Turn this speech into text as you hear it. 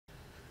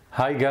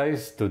Hi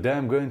guys, today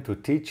I'm going to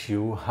teach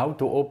you how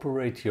to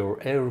operate your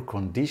air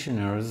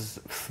conditioners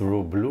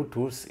through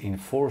Bluetooth in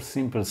 4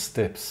 simple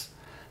steps.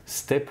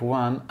 Step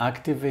 1.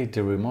 Activate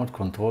the remote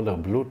controller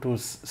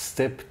Bluetooth.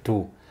 Step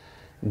 2.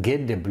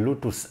 Get the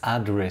Bluetooth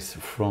address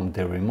from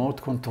the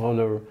remote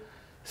controller.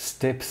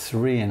 Step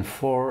 3 and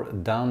 4.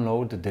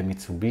 Download the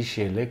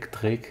Mitsubishi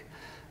Electric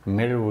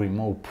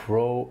MailRemote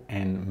Pro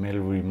and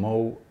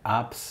MailRemote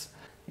apps.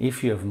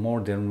 If you have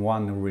more than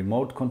one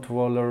remote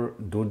controller,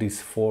 do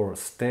these 4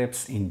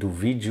 steps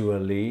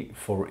individually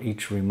for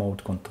each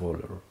remote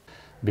controller.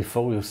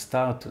 Before you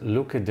start,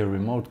 look at the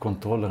remote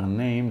controller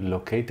name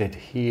located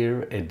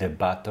here at the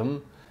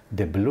bottom.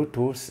 The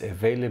Bluetooth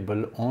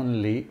available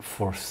only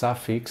for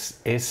suffix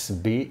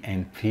SB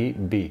and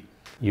PB.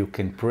 You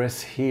can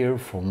press here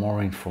for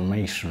more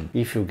information.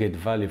 If you get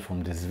value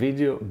from this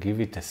video, give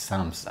it a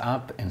thumbs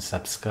up and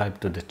subscribe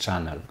to the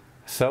channel.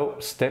 So,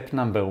 step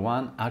number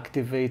 1,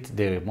 activate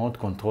the remote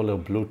controller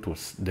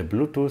Bluetooth. The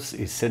Bluetooth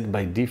is set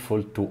by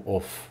default to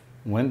off.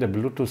 When the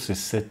Bluetooth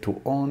is set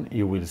to on,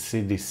 you will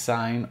see this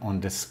sign on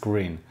the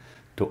screen.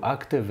 To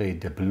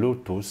activate the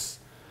Bluetooth,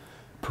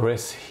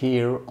 press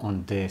here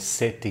on the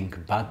setting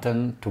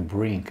button to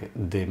bring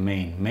the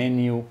main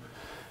menu.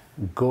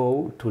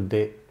 Go to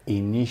the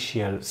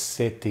initial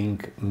setting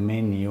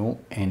menu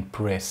and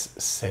press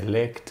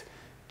select.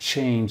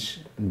 Change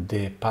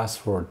the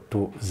password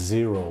to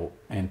 0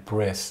 and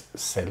press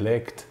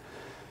select.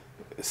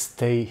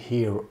 Stay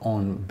here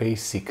on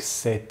basic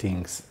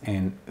settings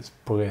and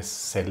press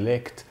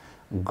select.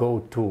 Go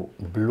to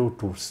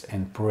Bluetooth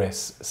and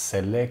press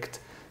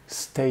select.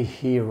 Stay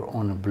here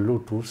on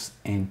Bluetooth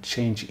and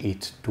change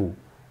it to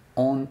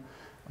on.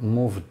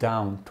 Move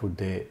down to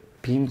the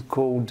PIN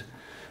code.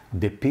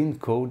 The PIN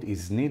code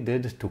is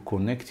needed to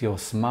connect your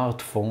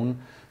smartphone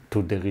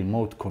to the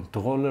remote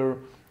controller.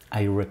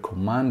 I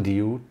recommend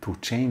you to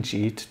change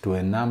it to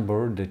a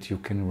number that you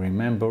can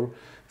remember,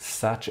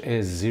 such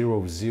as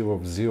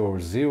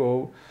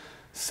 0000,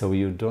 so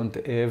you don't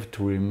have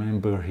to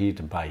remember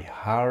it by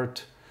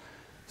heart.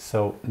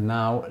 So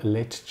now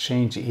let's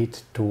change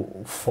it to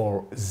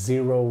 4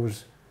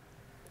 zeros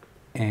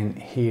and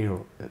here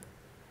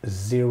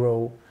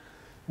 0.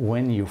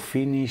 When you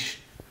finish,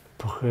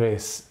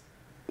 press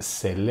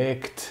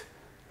select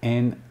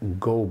and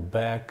go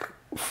back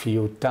a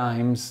few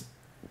times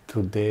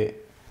to the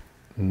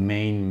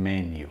main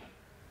menu.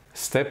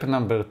 Step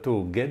number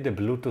 2. Get the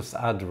Bluetooth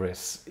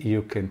address.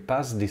 You can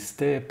pass this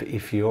step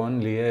if you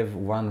only have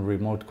one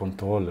remote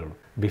controller.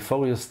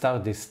 Before you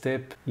start this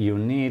step, you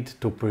need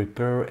to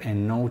prepare a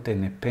note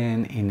and a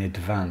pen in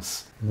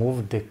advance.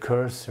 Move the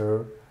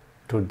cursor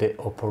to the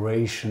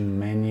operation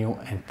menu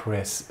and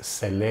press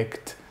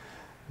select.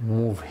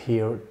 Move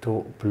here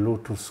to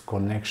Bluetooth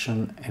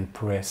connection and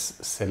press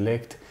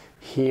select.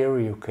 Here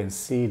you can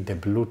see the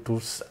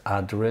Bluetooth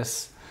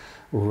address.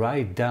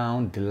 Write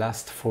down the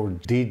last 4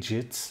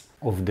 digits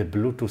of the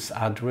Bluetooth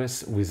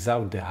address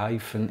without the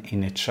hyphen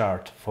in a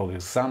chart. For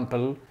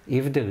example,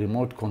 if the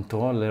remote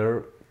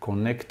controller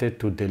connected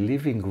to the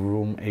living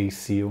room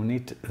AC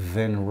unit,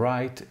 then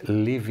write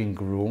living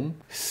room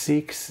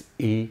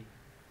 6EE8.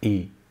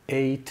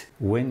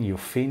 When you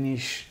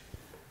finish,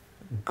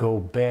 go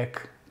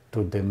back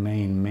to the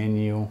main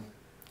menu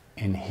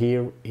and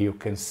here you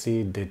can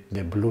see that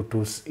the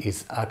Bluetooth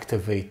is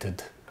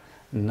activated.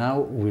 Now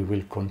we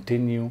will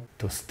continue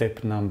to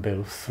step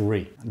number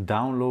 3.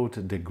 Download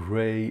the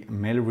gray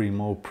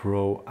MailRemote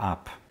Pro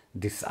app.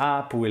 This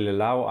app will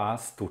allow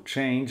us to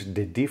change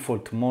the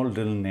default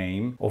model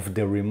name of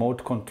the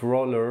remote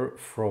controller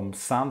from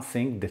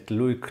something that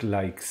looks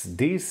like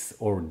this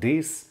or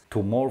this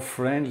to more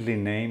friendly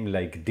name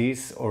like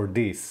this or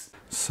this.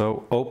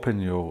 So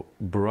open your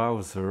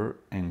browser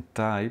and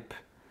type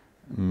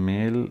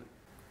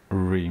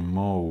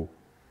MailRemote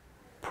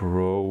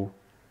Pro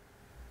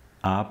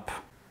app.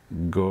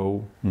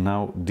 Go.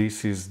 Now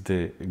this is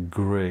the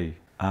gray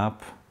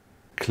app.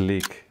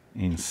 Click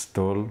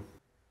install.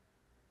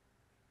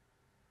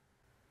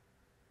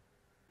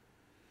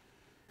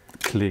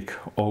 Click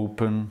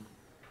open.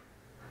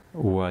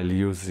 While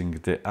using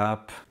the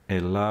app,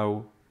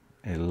 allow.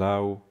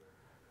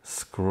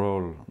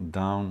 Scroll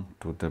down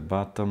to the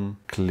bottom,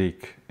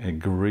 click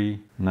agree.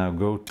 Now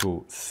go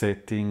to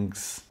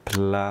settings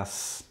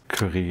plus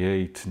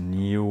create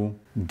new.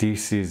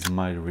 This is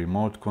my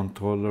remote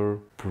controller.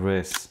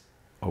 Press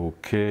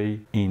OK.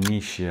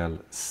 Initial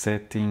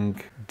setting,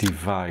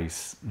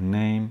 device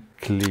name.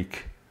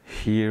 Click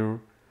here.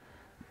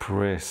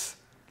 Press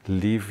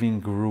living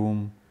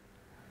room.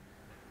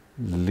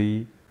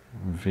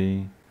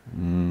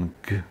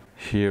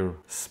 Here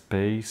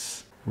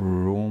space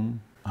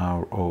room.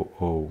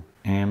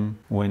 ROOM.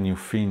 When you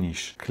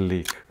finish,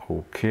 click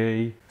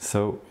OK.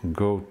 So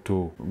go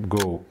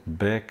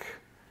back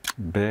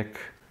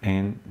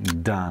and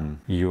done.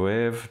 You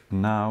have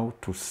now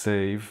to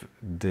save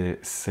the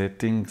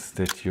settings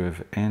that you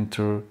have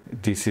entered.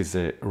 This is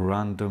a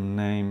random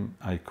name.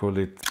 I call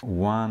it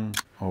 1.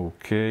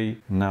 OK.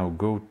 Now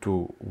go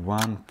to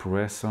 1,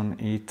 press on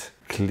it,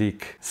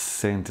 click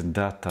send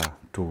data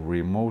to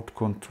remote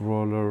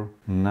controller.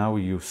 Now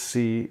you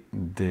see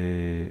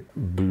the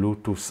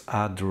Bluetooth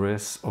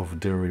address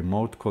of the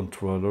remote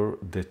controller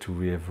that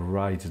we have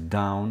write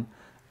down.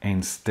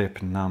 And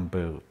step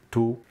number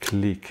 2,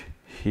 click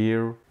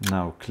here.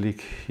 Now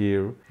click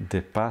here.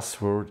 The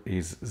password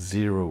is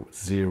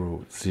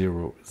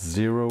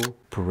 0000.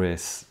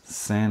 Press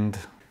send.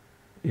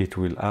 It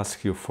will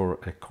ask you for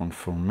a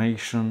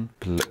confirmation.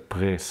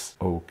 Press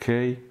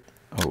OK,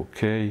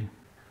 OK,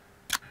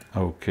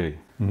 OK.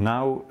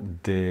 Now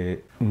the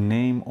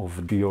name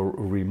of your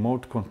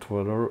remote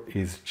controller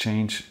is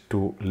changed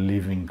to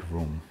living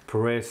room.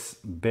 Press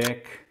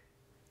back,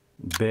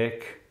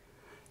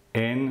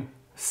 and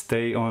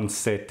stay on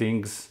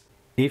settings.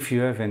 If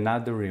you have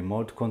another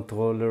remote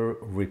controller,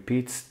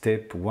 repeat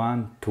step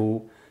 1,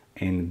 2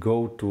 and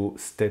go to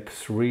step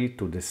 3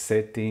 to the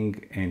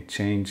setting and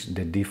change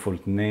the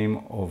default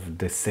name of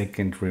the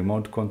second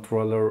remote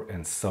controller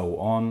and so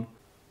on.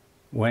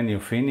 When you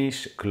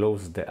finish,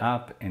 close the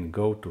app and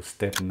go to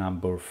step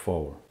number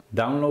 4.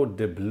 Download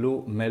the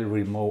Blue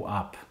MailRemo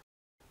app.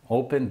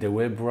 Open the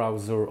web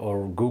browser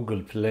or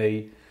Google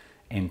Play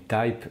and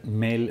type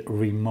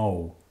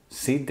MailRemo.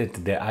 See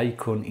that the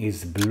icon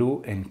is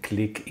blue and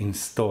click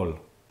install.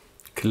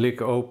 Click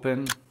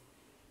open.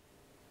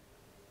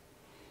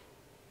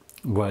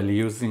 While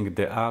using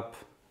the app,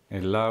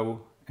 allow,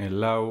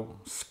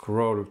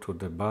 scroll to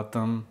the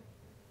bottom,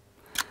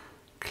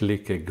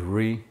 click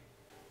agree.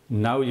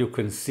 Now you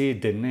can see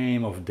the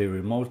name of the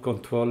remote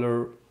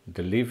controller,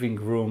 the living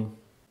room.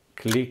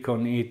 Click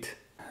on it.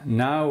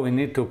 Now we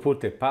need to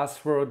put a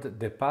password.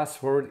 The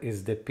password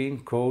is the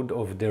PIN code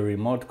of the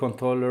remote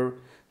controller.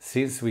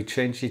 Since we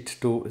changed it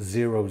to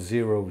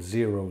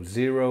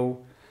 0000,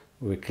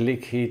 we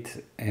click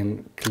it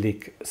and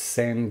click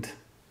send.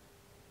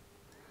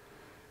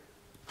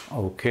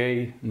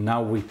 Okay,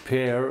 now we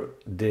pair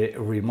the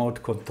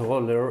remote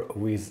controller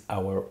with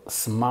our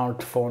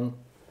smartphone.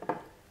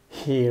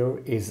 Here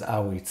is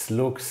how it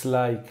looks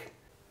like.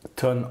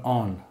 Turn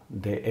on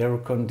the air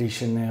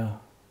conditioner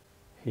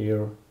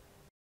here.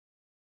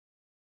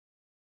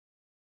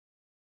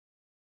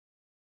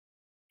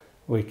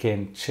 We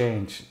can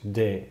change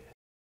the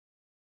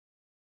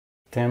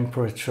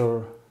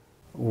temperature.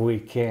 We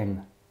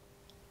can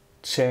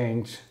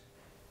change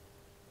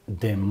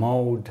the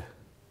mode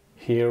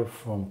here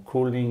from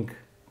cooling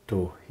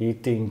to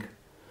heating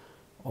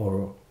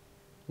or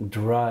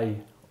dry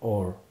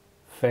or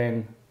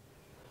fan.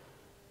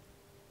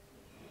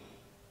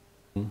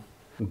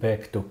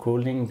 Back to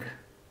cooling.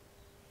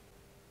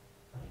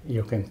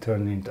 You can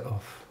turn it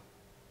off.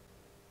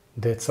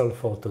 That's all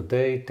for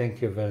today.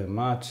 Thank you very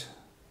much.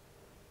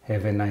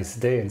 Have a nice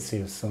day and see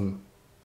you soon.